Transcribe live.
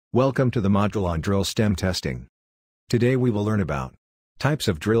Welcome to the module on Drillstem Testing. Today we will learn about types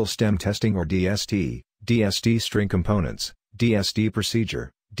of Drillstem Testing or DST, DST string components, DST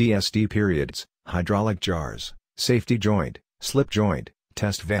procedure, DST periods, hydraulic jars, safety joint, slip joint,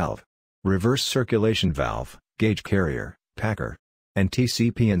 test valve, reverse circulation valve, gauge carrier, packer, and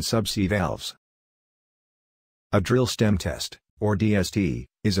TCP and subsea valves. A drillstem test, or DST,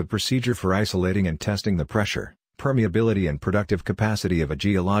 is a procedure for isolating and testing the pressure, permeability and productive capacity of a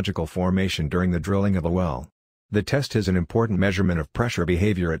geological formation during the drilling of a well. The test is an important measurement of pressure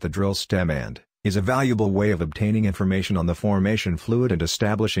behavior at the drill stem and is a valuable way of obtaining information on the formation fluid and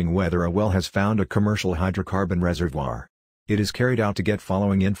establishing whether a well has found a commercial hydrocarbon reservoir. It is carried out to get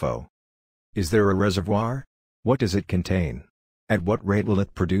following info. Is there a reservoir? What does it contain? At what rate will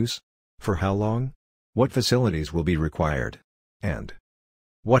it produce? For how long? What facilities will be required? And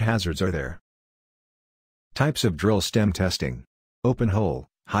what hazards are there? Types of drill stem testing. Open hole,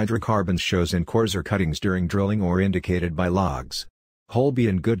 hydrocarbons shows in cores or cuttings during drilling or indicated by logs. Hole be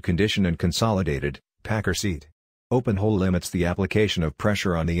in good condition and consolidated, packer seat. Open hole limits the application of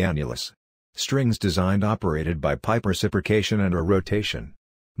pressure on the annulus. Strings designed operated by pipe reciprocation and or rotation.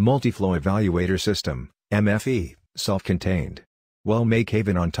 Multiflow evaluator system, MFE, self-contained. Well may cave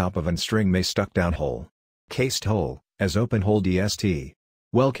in on top of and string may stuck down hole. Cased hole, as open hole DST.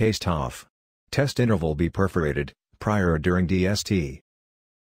 Well cased off. Test interval be perforated, prior or during DST.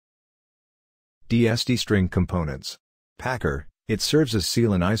 DST string components. Packer, it serves as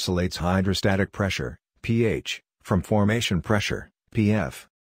seal and isolates hydrostatic pressure, pH, from formation pressure, PF.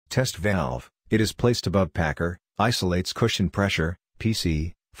 Test valve, it is placed above packer, isolates cushion pressure,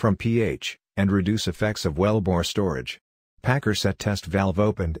 PC, from pH, and reduce effects of wellbore storage. Packer set test valve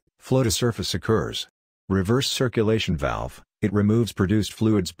opened, flow to surface occurs. Reverse circulation valve, it removes produced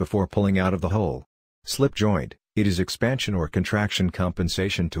fluids before pulling out of the hole. Slip joint, it is expansion or contraction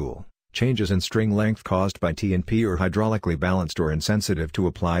compensation tool, changes in string length caused by T&P or hydraulically balanced or insensitive to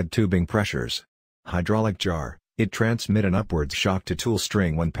applied tubing pressures. Hydraulic jar, it transmit an upwards shock to tool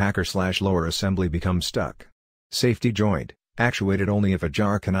string when packer/lower assembly becomes stuck. Safety joint, actuated only if a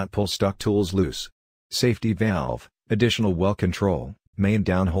jar cannot pull stuck tools loose. Safety valve, additional well control, main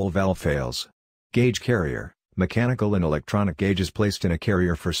downhole valve fails. Gauge carrier, mechanical and electronic gauges placed in a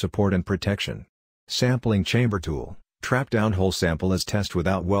carrier for support and protection. Sampling chamber tool, trap downhole sample as test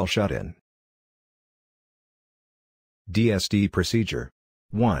without well shut-in. DST procedure.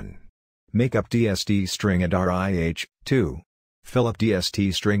 1. Make up DST string and RIH. 2. Fill up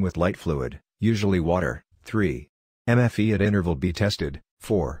DST string with light fluid, usually water. 3. MFE at interval be tested.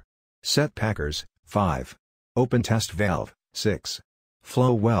 4. Set packers. 5. Open test valve. 6.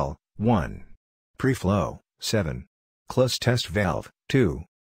 Flow well. 1. Pre-flow. 7. Close test valve. 2.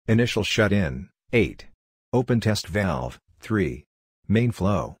 Initial shut-in. 8. Open test valve. 3. Main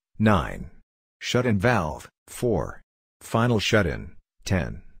flow. 9. Shut-in valve. 4. Final shut-in.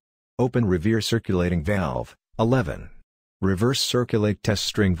 10. Open reverse circulating valve. 11. Reverse circulate test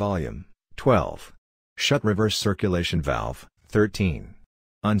string volume. 12. Shut reverse circulation valve. 13.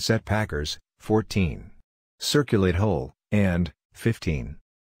 Unset packers. 14. Circulate hole, and 15.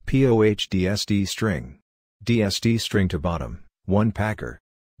 POH DST string. DST string to bottom, 1 packer.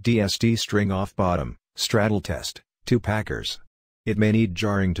 DST string off bottom, straddle test, 2 packers. It may need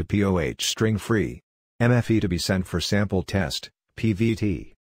jarring to POH string free. MFE to be sent for sample test,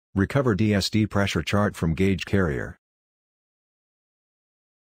 PVT. Recover DST pressure chart from gauge carrier.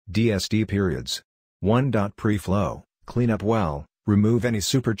 DST periods. 1. Pre-flow, clean up well. Remove any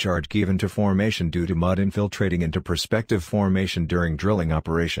supercharge given to formation due to mud infiltrating into prospective formation during drilling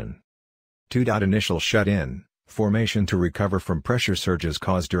operation. 2. Initial shut-in, formation to recover from pressure surges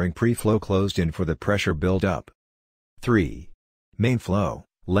caused during pre-flow closed in for the pressure build-up. 3. Main flow,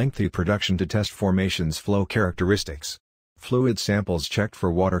 lengthy production to test formation's flow characteristics. Fluid samples checked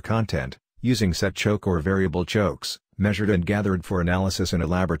for water content, using set choke or variable chokes, measured and gathered for analysis in a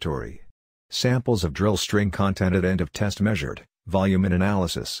laboratory. Samples of drill string content at end of test measured. Volume and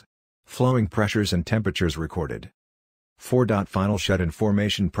analysis. Flowing pressures and temperatures recorded. 4. Final shut-in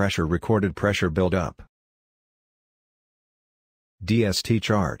formation pressure recorded pressure build-up. DST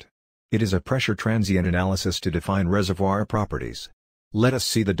chart. It is a pressure transient analysis to define reservoir properties. Let us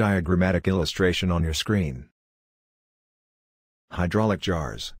see the diagrammatic illustration on your screen. Hydraulic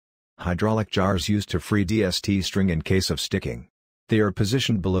jars. Hydraulic jars used to free DST string in case of sticking. They are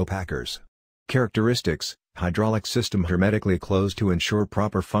positioned below packers. Characteristics: hydraulic system hermetically closed to ensure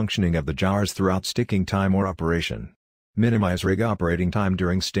proper functioning of the jars throughout sticking time or operation. Minimize rig operating time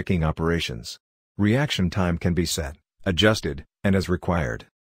during sticking operations. Reaction time can be set, adjusted, and as required.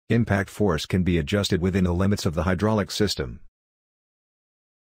 Impact force can be adjusted within the limits of the hydraulic system.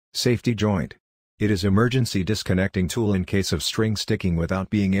 Safety joint. It is emergency disconnecting tool in case of string sticking without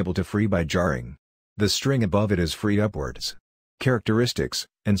being able to free by jarring. The string above it is freed upwards. Characteristics: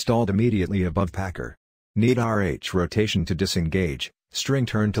 installed immediately above packer. Need RH rotation to disengage, string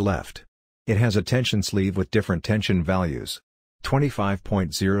turn to left. It has a tension sleeve with different tension values.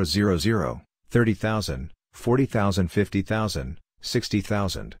 25.000, 30,000, 40,000, 50,000,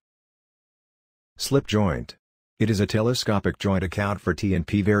 60,000. Slip joint. It is a telescopic joint account for T and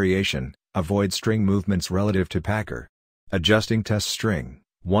P variation, avoid string movements relative to packer. Adjusting test string,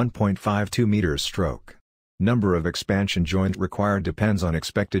 1.52 meters stroke. Number of expansion joint required depends on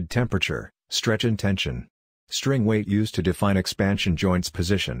expected temperature, stretch and tension. String weight used to define expansion joint's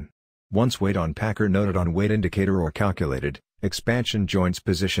position. Once weight on packer noted on weight indicator or calculated, expansion joint's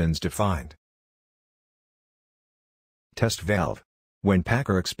positions defined. Test valve. When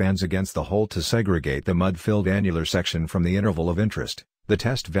packer expands against the hole to segregate the mud-filled annular section from the interval of interest, the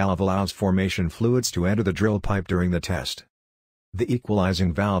test valve allows formation fluids to enter the drill pipe during the test. The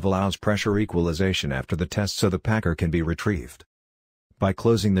equalizing valve allows pressure equalization after the test so the packer can be retrieved. By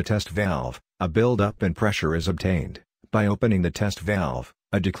closing the test valve, a build-up in pressure is obtained. By opening the test valve,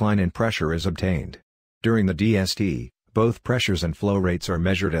 a decline in pressure is obtained. During the DST, both pressures and flow rates are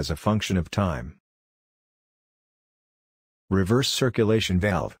measured as a function of time. Reverse circulation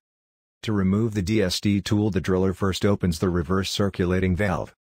valve. To remove the DST tool, the driller first opens the reverse circulating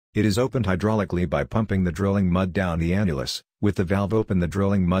valve. It is opened hydraulically by pumping the drilling mud down the annulus. With the valve open, the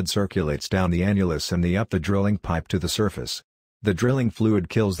drilling mud circulates down the annulus and up the drilling pipe to the surface. The drilling fluid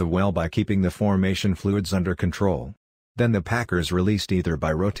kills the well by keeping the formation fluids under control. Then the packer is released either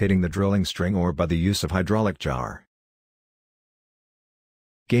by rotating the drilling string or by the use of hydraulic jar.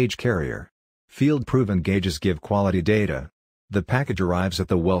 Gauge carrier. Field-proven gauges give quality data. The package arrives at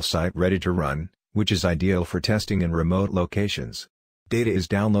the well site ready to run, which is ideal for testing in remote locations. Data is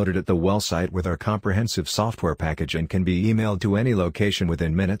downloaded at the well site with our comprehensive software package and can be emailed to any location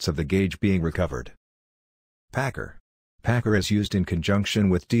within minutes of the gauge being recovered. Packer. Packer is used in conjunction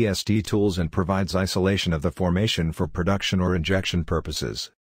with DST tools and provides isolation of the formation for production or injection purposes.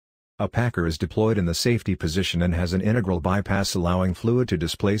 A packer is deployed in the safety position and has an integral bypass allowing fluid to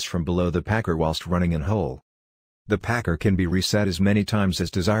displace from below the packer whilst running in hole. The packer can be reset as many times as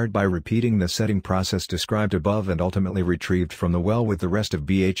desired by repeating the setting process described above and ultimately retrieved from the well with the rest of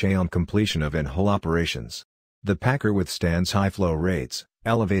BHA on completion of in-hole operations. The packer withstands high flow rates,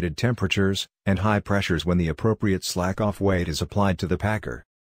 elevated temperatures, and high pressures when the appropriate slack-off weight is applied to the packer.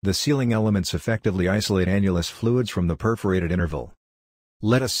 The sealing elements effectively isolate annulus fluids from the perforated interval.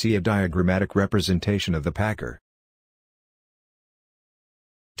 Let us see a diagrammatic representation of the packer.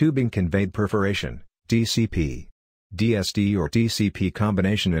 Tubing conveyed perforation, DCP. DST or DCP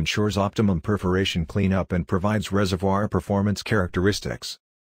combination ensures optimum perforation cleanup and provides reservoir performance characteristics.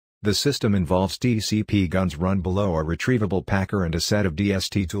 The system involves DCP guns run below a retrievable packer and a set of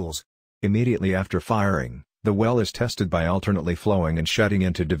DST tools. Immediately after firing, the well is tested by alternately flowing and shutting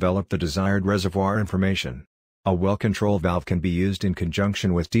in to develop the desired reservoir information. A well control valve can be used in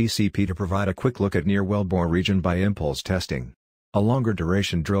conjunction with DCP to provide a quick look at near wellbore region by impulse testing. A longer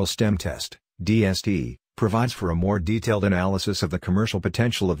duration drill stem test, DST, provides for a more detailed analysis of the commercial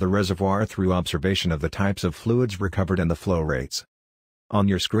potential of the reservoir through observation of the types of fluids recovered and the flow rates. On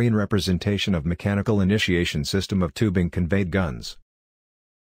your screen, representation of mechanical initiation system of tubing conveyed guns.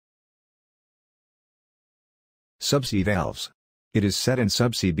 Subsea valves. It is set in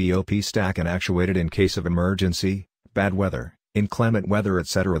subsea BOP stack and actuated in case of emergency, bad weather, inclement weather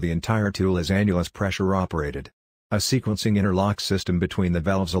etc. The entire tool is annulus pressure operated. A sequencing interlock system between the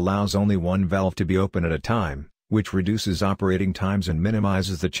valves allows only one valve to be open at a time, which reduces operating times and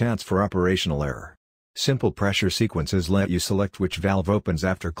minimizes the chance for operational error. Simple pressure sequences let you select which valve opens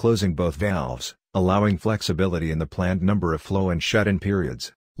after closing both valves, allowing flexibility in the planned number of flow and shut-in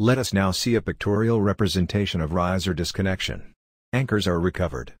periods. Let us now see a pictorial representation of riser disconnection. Anchors are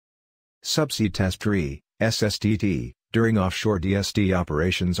recovered. Subsea test tree, SSTT, during offshore DST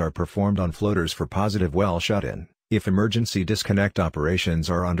operations are performed on floaters for positive well shut-in, if emergency disconnect operations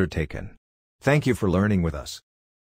are undertaken. Thank you for learning with us.